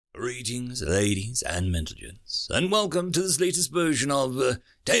Greetings, ladies and gentlemen, and welcome to this latest version of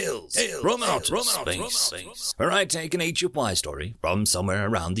Tales from Outer Space, where I take an T.F.O.S story from somewhere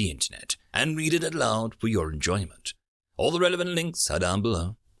around the internet and read it aloud for your enjoyment. All the relevant links are down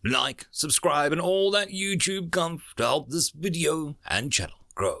below. Like, subscribe, and all that YouTube comf to help this video and channel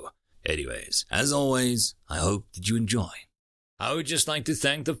grow. Anyways, as always, I hope that you enjoy. I would just like to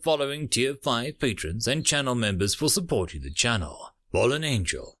thank the following Tier 5 patrons and channel members for supporting the channel: Fallen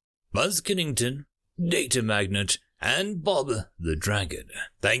Angel, Buzz Kennington, Data Magnet, and Bob the Dragon.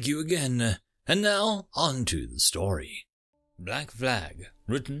 Thank you again. And now, on to the story. Black Flag,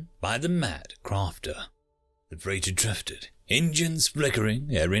 written by the Mad Crafter. The freighter drifted, engines flickering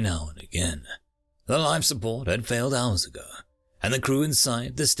every now and again. The life support had failed hours ago, and the crew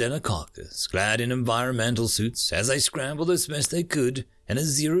inside the stellar carcass, clad in environmental suits as they scrambled as best they could in a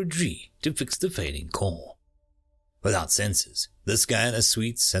zero-G to fix the failing core. Without sensors, the scanner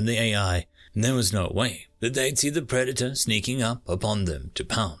suites, and the AI, there was no way that they'd see the predator sneaking up upon them to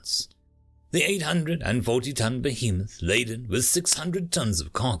pounce. The 840-ton behemoth laden with 600 tons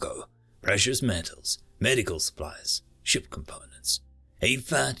of cargo, precious metals, medical supplies, ship components, a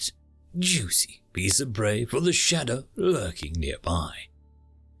fat, juicy piece of prey for the shadow lurking nearby.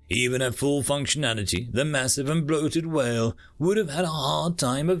 Even at full functionality, the massive and bloated whale would have had a hard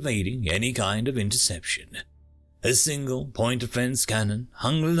time evading any kind of interception. A single point-of-fence cannon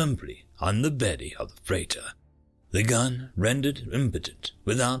hung limply on the belly of the freighter, the gun rendered impotent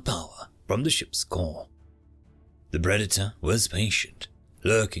without power from the ship's core. The predator was patient,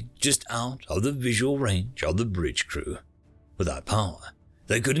 lurking just out of the visual range of the bridge crew. Without power,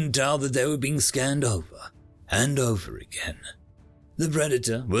 they couldn't tell that they were being scanned over and over again. The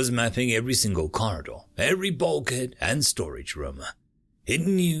predator was mapping every single corridor, every bulkhead and storage room. It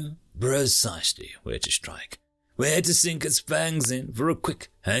knew precisely where to strike, where to sink its fangs in for a quick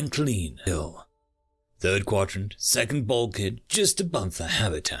and clean kill. Third quadrant, second bulkhead, just above the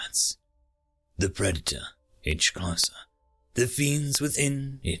habitats. The predator inched closer. The fiends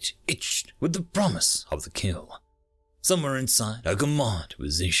within it itched with the promise of the kill. Somewhere inside, a command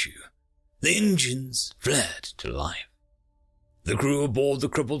was issued. The engines flared to life. The crew aboard the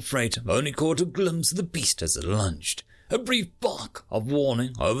crippled freighter only caught a glimpse of the beast as it lunged, a brief bark of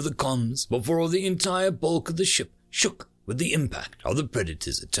warning over the comms before the entire bulk of the ship shook with the impact of the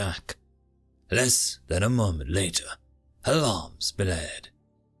predator's attack. Less than a moment later, alarms blared.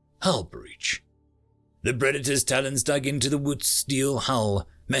 Hull breach. The predator's talons dug into the wood steel hull,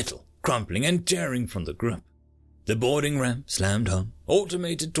 metal crumpling and tearing from the grip. The boarding ramp slammed home,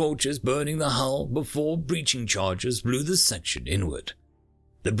 automated torches burning the hull before breaching charges blew the section inward.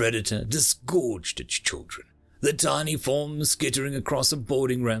 The predator disgorged its children, the tiny forms skittering across a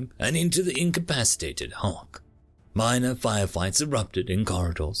boarding ramp and into the incapacitated Hulk. Minor firefights erupted in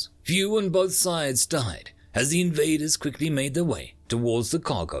corridors. Few on both sides died as the invaders quickly made their way towards the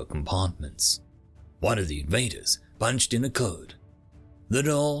cargo compartments. One of the invaders punched in a code, the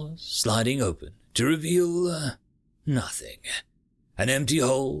door sliding open to reveal nothing. An empty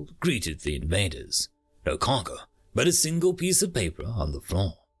hold greeted the invaders. No cargo, but a single piece of paper on the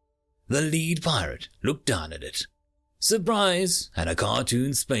floor. The lead pirate looked down at it. Surprise, and a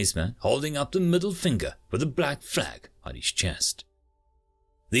cartoon spaceman holding up the middle finger with a black flag on his chest.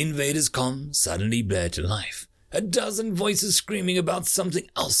 The invaders' comms suddenly blared to life, a dozen voices screaming about something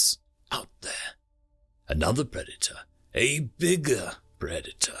else out there. Another predator, a bigger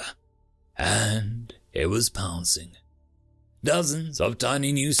predator, and it was pouncing. Dozens of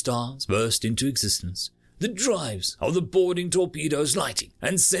tiny new stars burst into existence, the drives of the boarding torpedoes lighting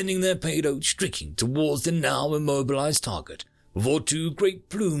and sending their payload streaking towards the now immobilized target before two great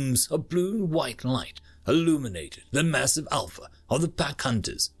plumes of blue-white light illuminated the massive alpha of the pack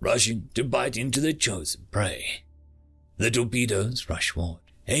hunters rushing to bite into their chosen prey. The torpedoes rushed forward,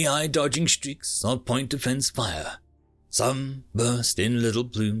 AI dodging streaks of point-defense fire. Some burst in little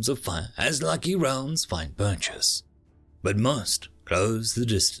plumes of fire as lucky rounds find purchase, but most closed the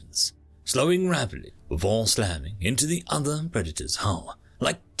distance, slowing rapidly before slamming into the other predator's hull,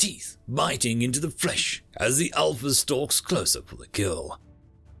 like teeth biting into the flesh as the alpha stalks closer for the kill.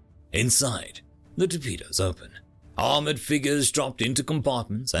 Inside, the torpedoes open. Armored figures dropped into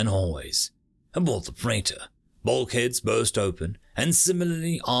compartments and hallways. Aboard the freighter, bulkheads burst open, and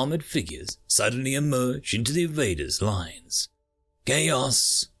similarly armored figures suddenly emerge into the invaders' lines.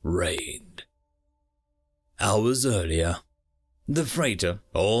 Chaos reigned. Hours earlier, the freighter,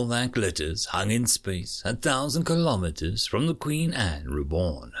 all that glitters, hung in space 1,000 kilometers from the Queen Anne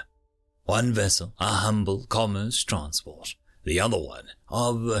reborn. One vessel, a humble commerce transport, the other one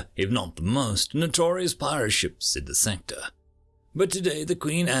of, if not the most, notorious pirate ships in the sector. But today the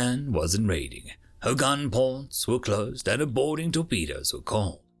Queen Anne wasn't raiding. Her gun ports were closed and her boarding torpedoes were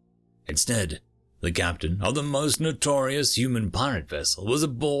called. Instead, the captain of the most notorious human pirate vessel was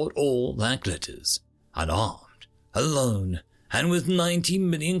aboard all that glitters, unarmed, alone, and with 90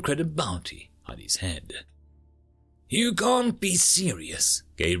 million credit bounty on his head. "You can't be serious,"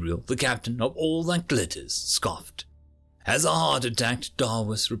 Gabriel, the captain of all that glitters, scoffed. As a heart-attacked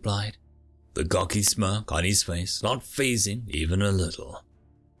T.F.O.S replied, the cocky smirk on his face not phasing even a little.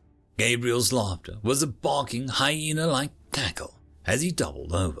 Gabriel's laughter was a barking hyena-like cackle as he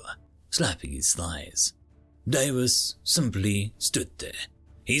doubled over, slapping his thighs. Davis simply stood there,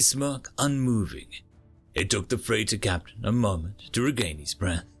 his smirk unmoving. It took the freighter captain a moment to regain his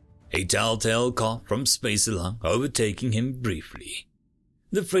breath, a telltale cough from space lung overtaking him briefly.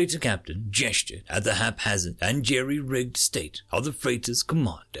 The freighter captain gestured at the haphazard and jerry-rigged state of the freighter's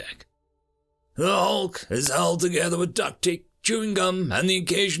command deck. "The hulk is held together with duct tape, chewing gum, and the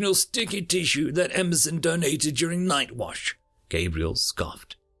occasional sticky tissue that Emerson donated during night wash," Gabriel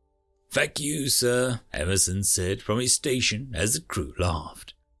scoffed. "Feck you, sir," Emerson said from his station as the crew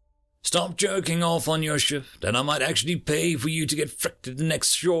laughed. "Stop jerking off on your shift, and I might actually pay for you to get fricked at the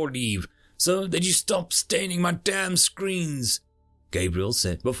next shore leave, so that you stop staining my damn screens," Gabriel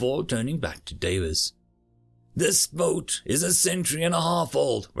said before turning back to Davis. "This boat is a century and a half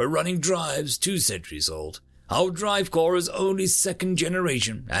old. We're running drives 2 centuries old. Our drive core is only 2nd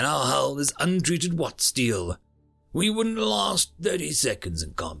generation, and our hull is untreated Watt steel. We wouldn't last 30 seconds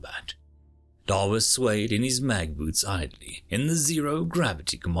in combat." T.F.O.S swayed in his mag boots idly in the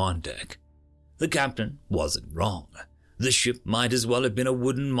zero-gravity command deck. The captain wasn't wrong. The ship might as well have been a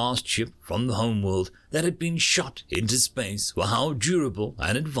wooden mast ship from the homeworld that had been shot into space for how durable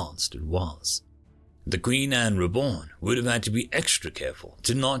and advanced it was. The Queen Anne Reborn would have had to be extra careful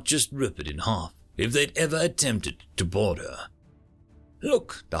to not just rip it in half if they'd ever attempted to board her.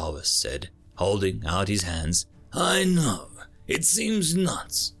 "Look," T.F.O.S said, holding out his hands, "I know, it seems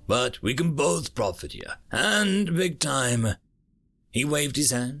nuts, but we can both profit here, and big time." He waved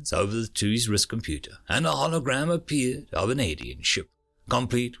his hands over to his wrist computer, and a hologram appeared of an alien ship,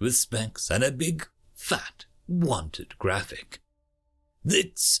 complete with specs and a big, fat, wanted graphic.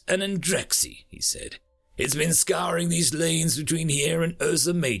 "It's an Andrexy," he said. "It's been scouring these lanes between here and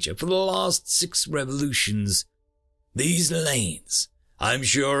Ursa Major for the last 6 revolutions. These lanes. I'm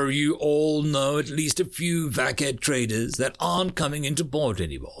sure you all know at least a few vackhead traders that aren't coming into port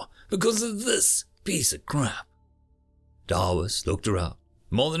anymore because of this piece of crap." T.F.O.S looked around.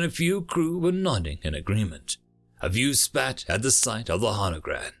 More than a few crew were nodding in agreement. A few spat at the sight of the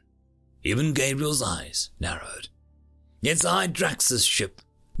hologram. Even Gabriel's eyes narrowed. "It's Hydrax's ship,"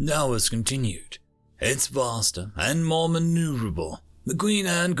 T.F.O.S continued. "It's faster and more maneuverable. The Queen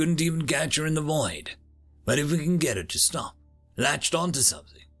Anne couldn't even catch her in the void. But if we can get her to stop, latched onto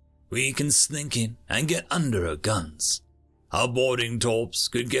something, we can slink in and get under her guns. Our boarding torps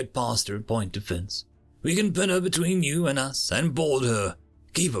could get past her point defense. We can pin her between you and us and board her,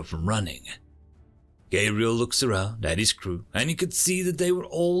 keep her from running." Gabriel looks around at his crew, and he could see that they were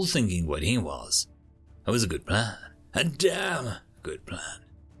all thinking what he was. It was a good plan, a damn good plan.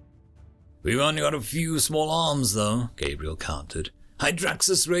 "We've only got a few small arms, though," Gabriel countered.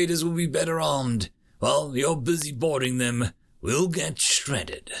 "Hydraxis raiders will be better armed. While you're busy boarding them, we'll get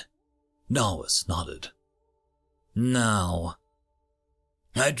shredded." T.F.O.S nodded. Now,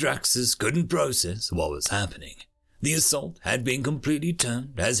 Hydraxis couldn't process what was happening. The assault had been completely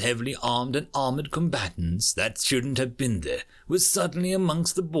turned as heavily armed and armored combatants that shouldn't have been there were suddenly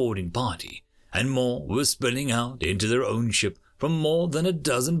amongst the boarding party, and more were spilling out into their own ship from more than a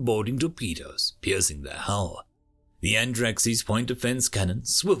dozen boarding torpedoes piercing their hull. The Andrexy's point defense cannon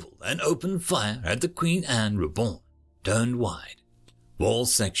swiveled and opened fire at the Queen Anne Reborn, turned wide. Wall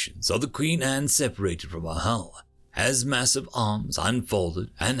sections of the Queen Anne separated from her hull, as massive arms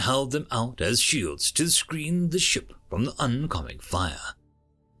unfolded and held them out as shields to screen the ship from the oncoming fire.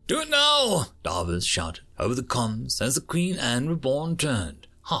 "Do it now!" T.F.O.S shouted over the comms as the Queen Anne Reborn turned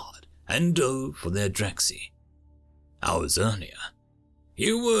hard and dove for their Drexy. Hours earlier,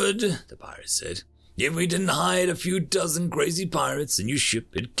 "You would," the pirate said, "if we didn't hide a few dozen crazy pirates in your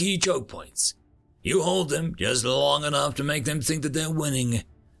ship at key choke points. You hold them just long enough to make them think that they're winning.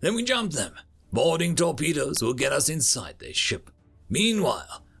 Then we jump them. Boarding torpedoes will get us inside their ship.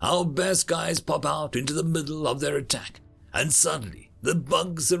 Meanwhile, our best guys pop out into the middle of their attack, and suddenly the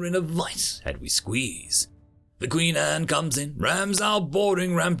bugs are in a vice and we squeeze. The Queen Anne comes in, rams our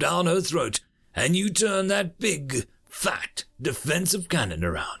boarding ramp down her throat, and you turn that big, fat, defensive cannon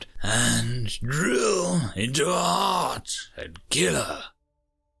around and drill into her heart and kill her."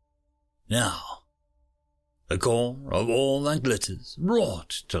 Now, The core of all that glitters brought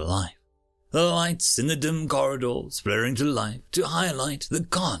to life. The lights in the dim corridors flaring to life to highlight the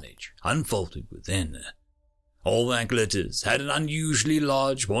carnage unfolding within. All that glitters had an unusually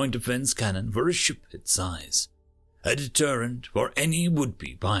large point-defense cannon for a ship its size, a deterrent for any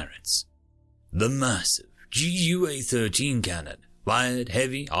would-be pirates. The massive GUA-13 cannon fired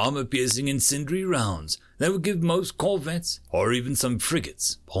heavy, armor-piercing incendiary rounds that would give most corvettes, or even some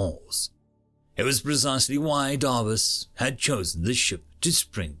frigates, pause. It was precisely why T.F.O.S had chosen the ship to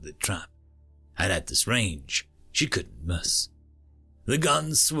spring the trap, and at this range, she couldn't miss. The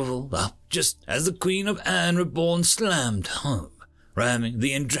guns swiveled up just as the Queen of Anne Reborn slammed home, ramming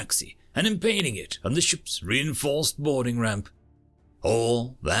the Andrexy and impaling it on the ship's reinforced boarding ramp.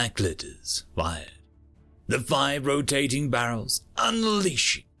 All that glitters fired. The 5 rotating barrels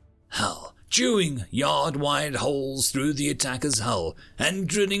unleashing hell, chewing yard-wide holes through the attacker's hull and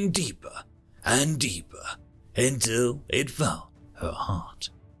drilling deeper and deeper until it found her heart.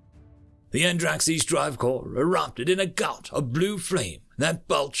 The Andrexy's drive core erupted in a gout of blue flame that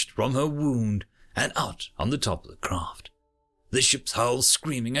belched from her wound and out on the top of the craft. The ship's hull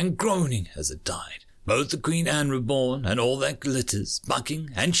screaming and groaning as it died, both the Queen Anne Reborn and all that glitters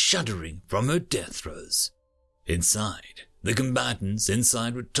bucking and shuddering from her death throes. Inside, the combatants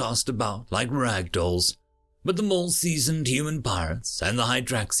inside were tossed about like rag dolls, but the more seasoned human pirates and the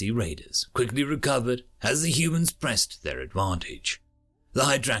Hydraxy raiders quickly recovered as the humans pressed their advantage. The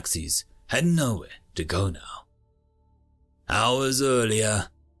Hydraxys had nowhere to go now. Hours earlier.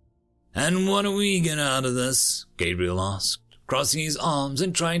 "And what are we getting out of this?" Gabriel asked, crossing his arms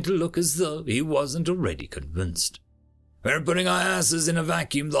and trying to look as though he wasn't already convinced. "We're putting our asses in a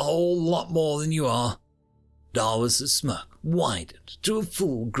vacuum the whole lot more than you are." T.F.O.S.'s smirk widened to a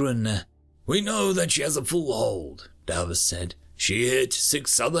full grin. "We know that she has a full hold," T.F.O.S. said. "She hit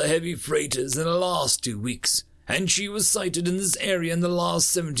 6 other heavy freighters in the last 2 weeks, and she was sighted in this area in the last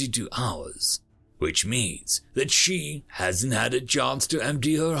 72 hours, which means that she hasn't had a chance to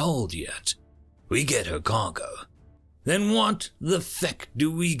empty her hold yet. We get her cargo." "Then what the feck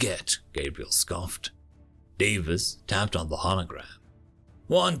do we get?" Gabriel scoffed. Davis tapped on the hologram.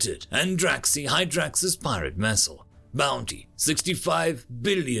 "Wanted, Andrexy Hydraxis pirate vessel. Bounty, 65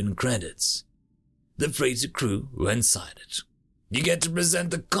 billion credits." The freighter crew went silent. "You get to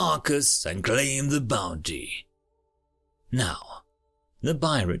present the carcass and claim the bounty." Now, the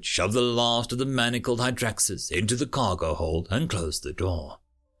pirate shoved the last of the manacled Hydraxis into the cargo hold and closed the door.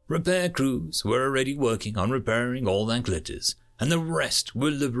 Repair crews were already working on repairing all that glitters, and the rest were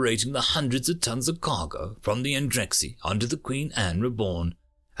liberating the hundreds of tons of cargo from the Andrexy onto the Queen Anne Reborn,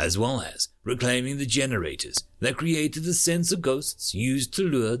 as well as reclaiming the generators that created the sensor ghosts used to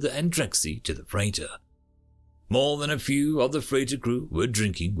lure the Andrexy to the freighter. More than a few of the freighter crew were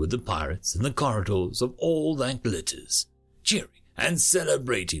drinking with the pirates in the corridors of all that glitters, cheering and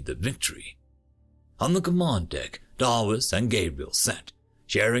celebrating the victory. On the command deck, T.F.O.S and Gabriel sat,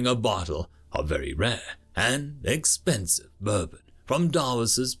 sharing a bottle of very rare and expensive bourbon from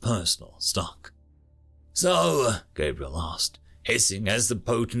T.F.O.'s personal stock. "So," Gabriel asked, hissing as the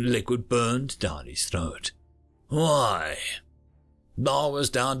potent liquid burned down his throat, "why?" T.F.O.S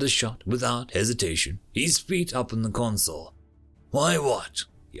downed a shot without hesitation, his feet up on the console. "Why what?"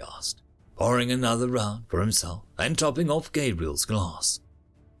 he asked, pouring another round for himself and topping off Gabriel's glass.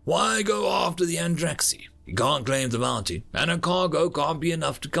 "Why go after the Andrexy? You can't claim the bounty, and her cargo can't be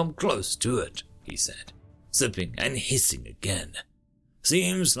enough to come close to it," he said, sipping and hissing again.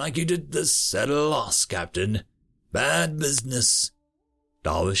 "Seems like you did this at a loss, Captain. Bad business."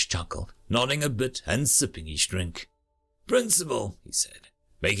 T.F.O.S chuckled, nodding a bit and sipping his drink. "Principle," he said,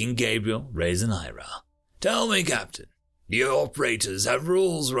 making Gabriel raise an eyebrow. "Tell me, Captain, your freighters have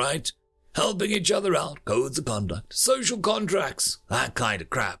rules, right? Helping each other out, codes of conduct, social contracts, that kind of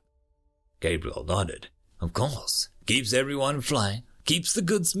crap." Gabriel nodded. "Of course. Keeps everyone flying, keeps the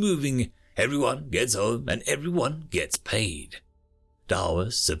goods moving, everyone gets home, and everyone gets paid."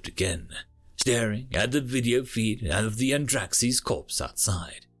 T.F.O.S sipped again, staring at the video feed of the Andrexy's corpse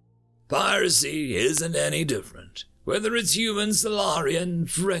outside. "Piracy isn't any different. Whether it's human, Solarian,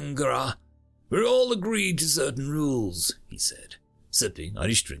 Frengara, we're all agreed to certain rules," he said, sipping on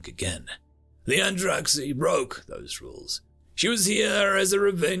his drink again. "The Andrexy broke those rules. She was here as a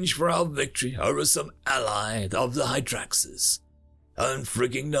revenge for our victory over some ally of the Hydraxis. Don't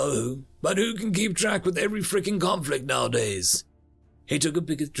freaking know who, but who can keep track with every freaking conflict nowadays?" He took a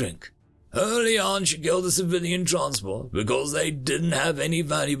big drink. "Early on she killed a civilian transport because they didn't have any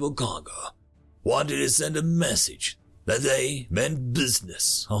valuable cargo. Wanted to send a message that they meant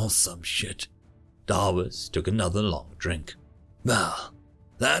business or some shit." T.F.O.S took another long drink. "Well,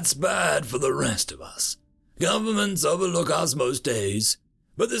 that's bad for the rest of us. Governments overlook us most days,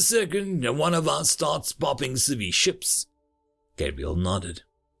 but the second one of us starts popping civvy ships. Gabriel nodded.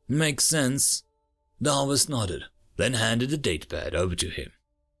 Makes sense. Darvis nodded, then handed the datapad over to him.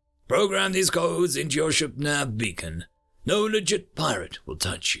 Program these codes into your ship nav beacon. No legit pirate will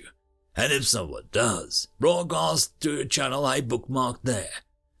touch you. And if someone does, broadcast to a channel I bookmarked there.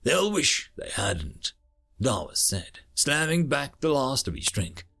 They'll wish they hadn't, Darvis said, slamming back the last of his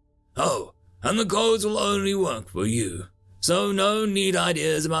drink. Oh, and the codes will only work for you. So no neat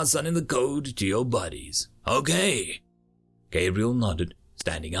ideas about sending the code to your buddies. Okay. Gabriel nodded,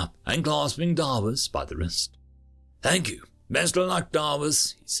 standing up and clasping Darvis by the wrist. Thank you. Best of luck,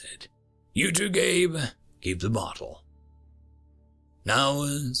 Darvis, he said. You too, Gabe. Keep the bottle.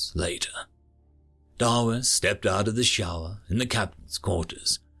 Hours later, Darvis stepped out of the shower in the captain's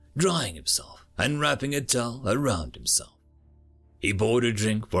quarters, drying himself and wrapping a towel around himself. He poured a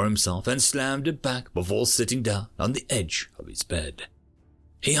drink for himself and slammed it back before sitting down on the edge of his bed.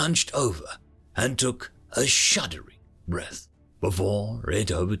 He hunched over and took a shuddering breath before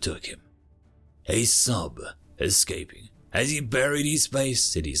it overtook him, a sob escaping as he buried his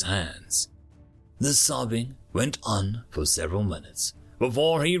face in his hands. The sobbing went on for several minutes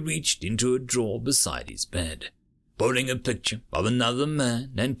before he reached into a drawer beside his bed, pulling a picture of another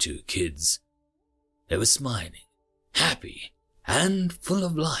man and 2 kids. They were smiling, happy, and full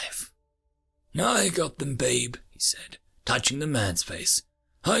of life. I got them, babe, he said, touching the man's face.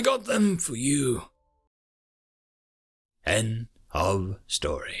 I got them for you. End of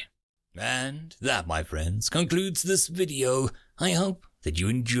story. And that, my friends, concludes this video. I hope that you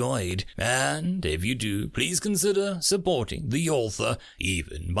enjoyed, and if you do, please consider supporting the author,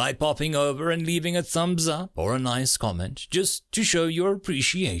 even by popping over and leaving a thumbs up or a nice comment, just to show your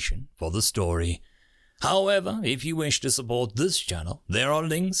appreciation for the story. However, if you wish to support this channel, there are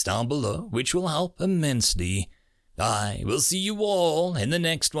links down below which will help immensely. I will see you all in the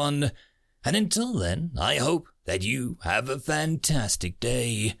next one, and until then, I hope that you have a fantastic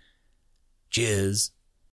day. Cheers.